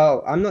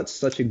 Well, I'm not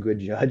such a good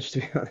judge, to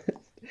be honest.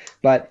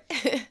 But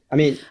I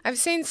mean, I've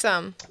seen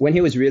some. when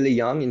he was really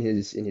young in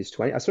his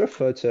 20s, I saw a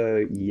photo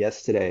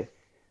yesterday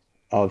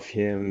of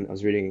him. I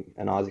was reading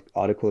an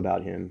article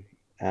about him,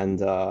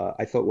 and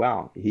I thought,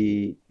 wow,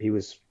 he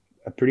was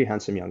a pretty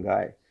handsome young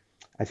guy.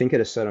 I think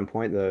at a certain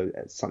point, though,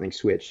 something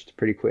switched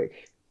pretty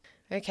quick.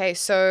 Okay,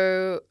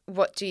 so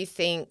what do you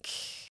think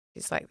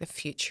is like the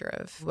future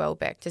of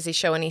Houellebecq? Does he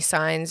show any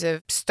signs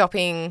of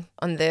stopping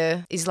on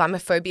the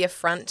Islamophobia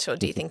front, or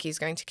do you think he's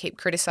going to keep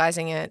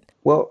criticizing it?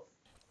 Well,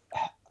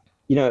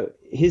 you know,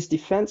 his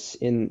defense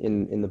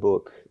in the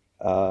book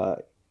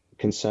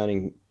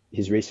concerning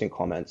his recent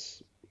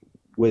comments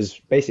was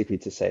basically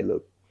to say,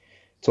 look,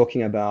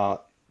 talking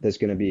about there's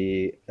going to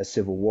be a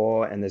civil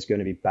war and there's going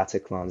to be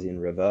Bataclans in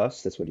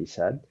reverse. That's what he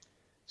said.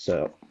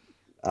 So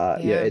yeah,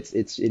 Yeah. it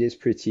is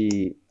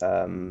pretty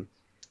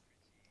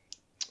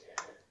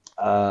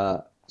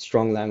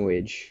strong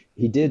language.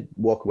 He did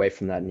walk away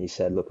from that and he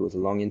said, look, it was a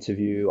long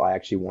interview. I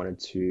actually wanted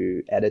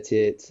to edit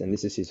it, and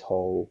this is his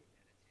whole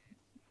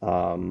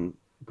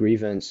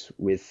grievance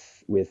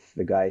with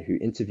the guy who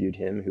interviewed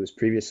him, who was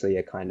previously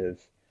a kind of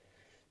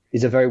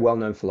he's a very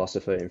well-known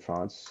philosopher in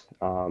France.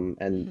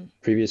 And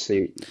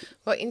previously,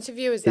 What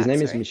interview is his that,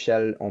 name is sorry?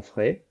 Michel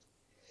Onfray,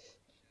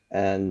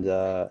 and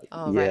Oh,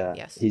 right, yeah,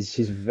 yes.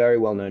 he's very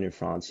well known in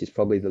France. He's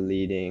probably the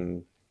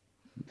leading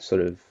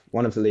sort of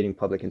one of the leading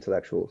public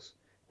intellectuals.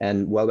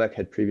 And Welbeck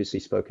had previously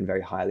spoken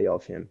very highly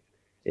of him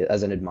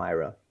as an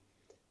admirer.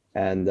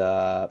 And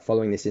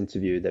following this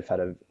interview, they've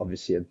had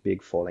obviously a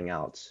big falling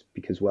out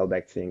because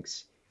Welbeck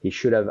thinks he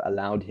should have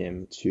allowed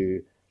him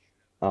to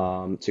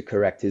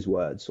correct his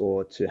words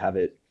or to have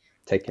it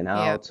taken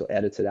Yeah, out or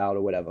edited out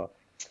or whatever.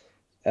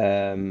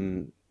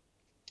 Um,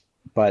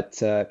 but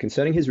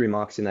concerning his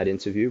remarks in that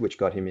interview, which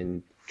got him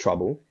in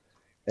trouble,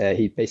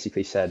 he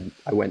basically said,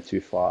 I went too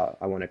far.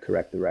 I want to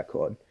correct the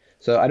record.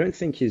 So I don't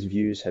think his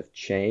views have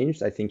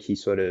changed. I think he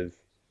sort of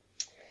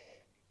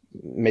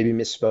maybe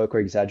misspoke or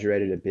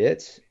exaggerated a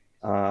bit.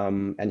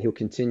 And he'll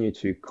continue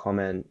to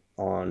comment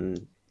on,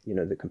 you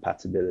know, the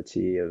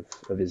compatibility of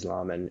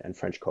Islam and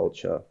French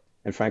culture.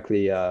 And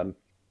frankly,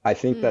 I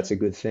think that's a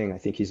good thing. I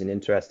think he's an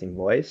interesting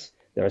voice.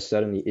 There are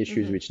certainly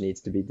issues which need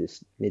to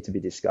be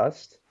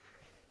discussed.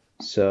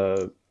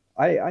 So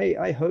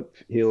I hope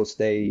he'll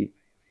stay.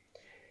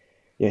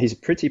 You know, he's a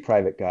pretty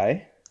private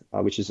guy,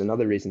 which is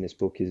another reason this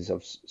book is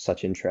of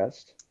such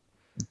interest.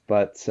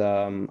 But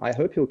I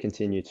hope he'll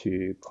continue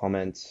to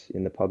comment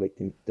in the public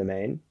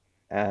domain,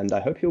 and I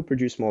hope he'll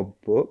produce more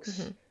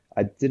books.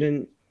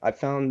 I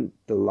found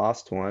the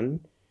last one,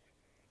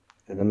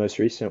 the most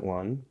recent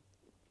one,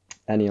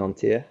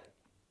 Anéantir,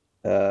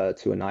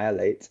 to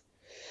annihilate.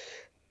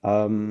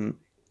 Um,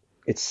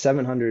 it's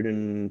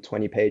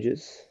 720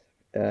 pages.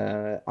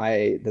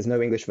 There's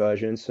no English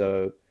version,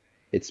 so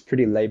it's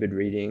pretty labored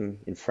reading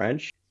in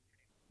French.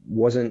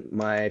 Wasn't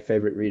my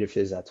favorite read of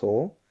his at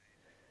all.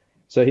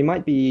 So he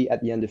might be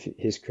at the end of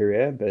his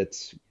career, but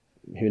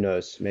who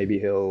knows? Maybe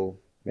he'll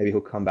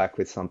come back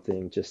with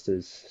something just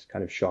as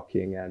kind of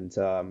shocking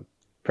and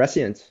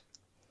prescient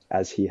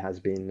as he has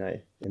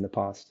been in the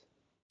past.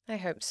 I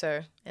hope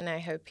so. And I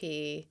hope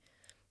he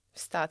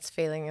starts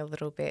feeling a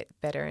little bit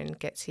better and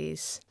gets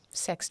his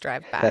sex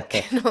drive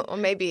back. Or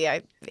maybe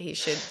he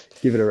should,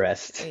 Give it a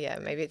rest. yeah,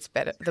 maybe it's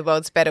better. The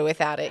world's better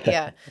without it.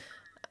 Yeah.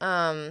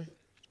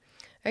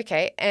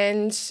 Okay.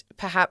 And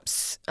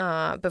perhaps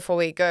before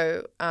we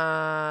go,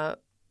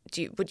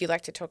 would you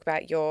like to talk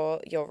about your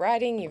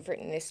writing? You've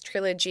written this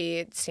trilogy.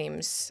 It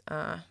seems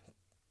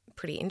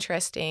pretty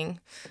interesting.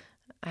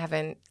 I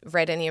haven't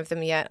read any of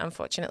them yet,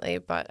 unfortunately,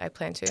 but I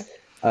plan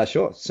to.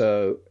 Sure.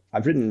 So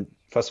I've written,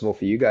 first of all,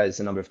 for you guys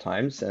a number of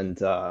times,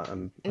 and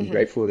I'm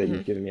grateful that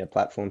you've given me a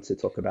platform to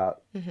talk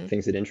about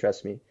things that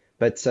interest me.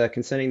 But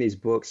concerning these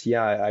books,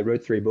 yeah, I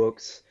wrote three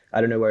books.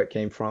 I don't know where it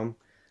came from.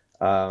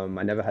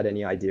 I never had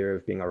any idea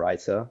of being a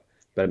writer,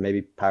 but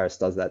maybe Paris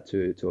does that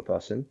to a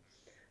person.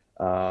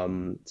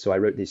 So I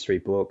wrote these three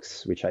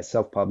books, which I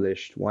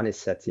self-published. One is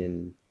set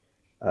in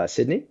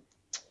Sydney,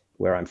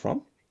 where I'm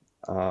from,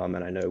 and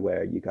I know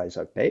where you guys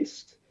are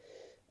based.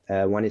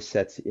 One is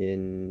set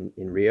in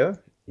Rio,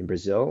 in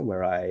Brazil,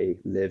 where I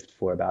lived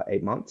for about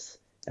 8 months,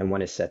 and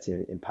one is set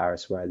in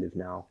Paris, where I live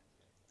now.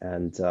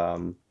 And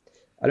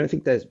I don't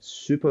think they're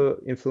super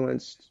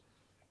influenced,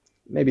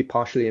 maybe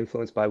partially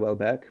influenced by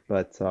Welbeck,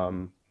 but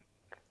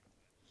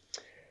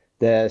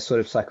they're sort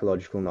of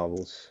psychological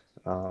novels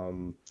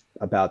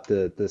about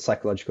the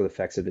psychological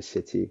effects of a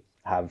city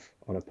have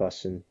on a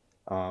person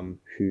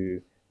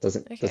who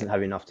Okay. doesn't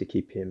have enough to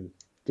keep him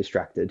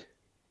distracted.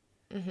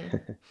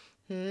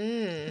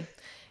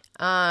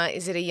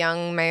 Is it a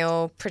young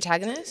male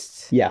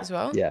protagonist Yeah, as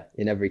well? yeah,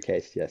 in every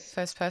case, yes.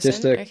 First person?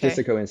 Just a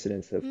Okay.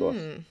 coincidence, of course.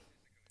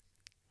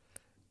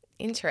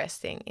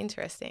 Interesting.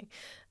 Interesting.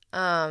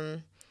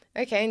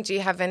 Okay. And do you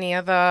have any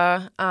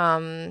other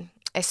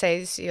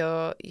essays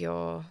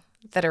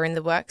that are in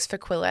the works for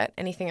Quillette?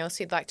 Anything else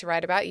you'd like to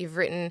write about? You've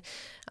written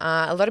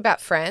a lot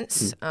about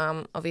France,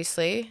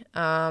 obviously,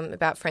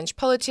 about French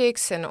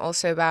politics and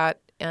also about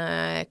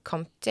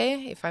Comte,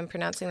 if I'm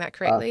pronouncing that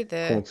correctly.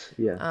 The Comte,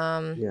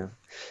 yeah, yeah.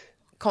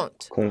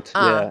 Comte. Comte,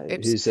 Ah, yeah,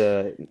 oops. who's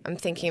I'm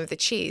thinking of the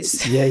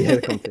cheese. yeah,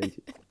 the Comte.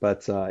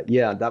 But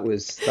yeah, that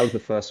was the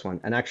first one.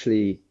 And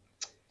actually,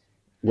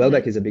 Hmm.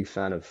 Welbeck is a big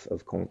fan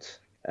of Comte,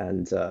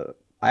 and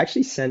I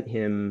actually sent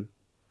him.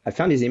 I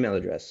found his email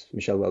address,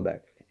 Michel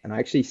Welbeck, and I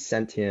actually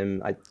sent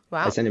him. I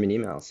Wow. sent him an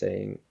email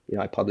saying,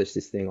 I published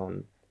this thing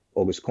on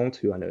Auguste Comte,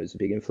 who I know is a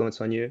big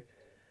influence on you,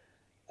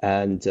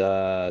 and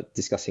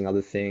discussing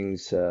other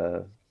things,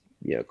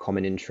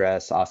 common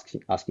interests,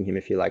 asking him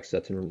if he likes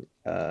certain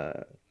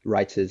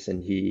writers,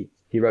 and he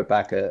wrote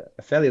back a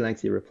fairly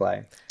lengthy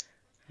reply.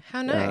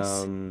 How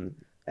nice. Um,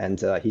 and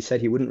he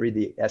said he wouldn't read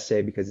the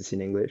essay because it's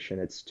in English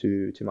and it's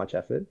too much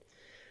effort.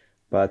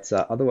 But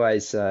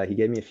otherwise, he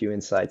gave me a few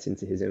insights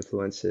into his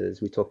influences.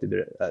 We talked a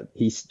bit.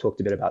 He talked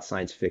a bit about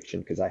science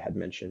fiction because I had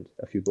mentioned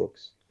a few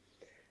books.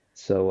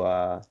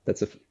 So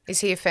that's a Is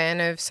he a fan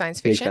of science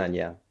big fiction? fan.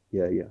 Yeah,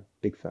 yeah, yeah,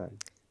 big fan.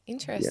 Yeah.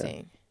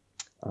 Interesting.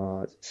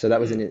 So that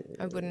was an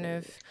I wouldn't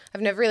have.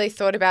 I've never really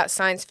thought about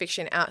science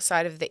fiction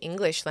outside of the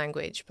English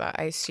language, but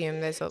I assume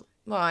there's a.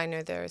 Well, I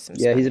know there are some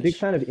Yeah, he's a big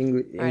Spanish fan of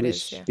English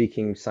writers. Yeah.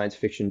 speaking science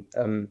fiction,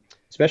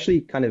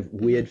 especially kind of Hmm.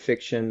 weird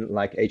fiction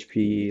like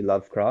H.P.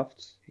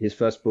 Lovecraft. His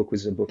first book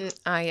was a book.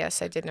 Ah,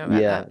 yes, I did know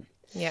about Yeah,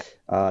 that.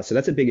 Yeah. so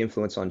that's a big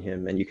influence on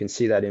him, and you can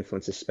see that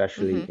influence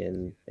especially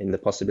Hmm. in the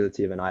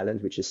possibility of an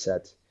island, which is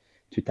set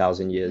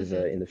 2,000 years Hmm.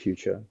 in the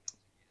future.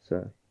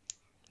 So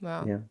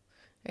Wow. yeah.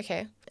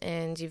 Okay.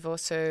 And you've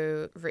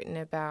also written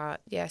about,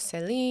 yeah, Mm.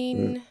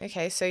 Celine.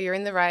 Okay, so you're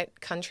in the right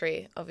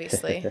country,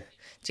 obviously.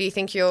 Do you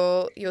think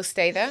you'll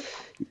stay there?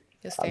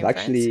 You'll stay I've in France?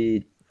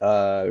 actually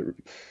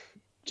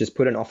just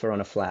put an offer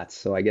on a flat,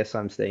 so I guess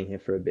I'm staying here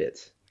for a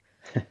bit.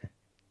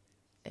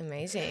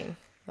 Amazing.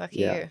 Lucky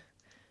Yeah. you.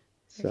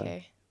 So,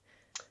 Okay.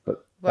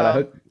 but I Well,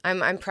 hope.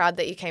 I'm proud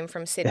that you came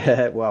from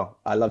Sydney. Well,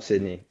 I love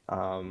Sydney.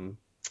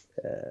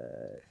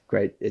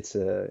 Great. It's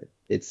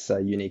a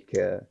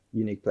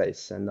unique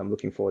place, and I'm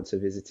looking forward to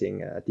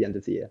visiting at the end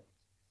of the year.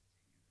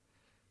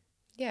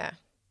 Yeah.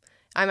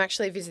 I'm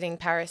actually visiting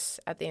Paris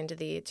at the end of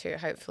the year too.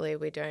 Hopefully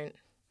we don't,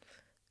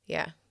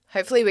 yeah.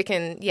 Hopefully we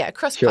can, yeah,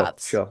 cross Sure,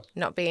 paths, sure,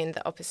 not be in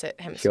the opposite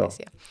sure. hemispheres.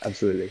 Yeah.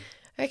 Absolutely.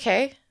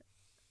 Okay.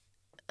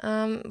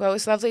 Well, it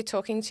was lovely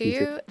talking to You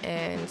too. you,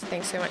 and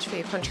thanks so much for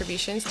your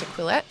contributions to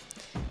Quillette.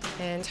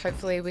 And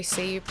hopefully we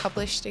see you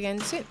published again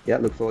soon. Yeah,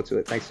 look forward to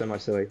it. Thanks so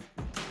much, Zoe.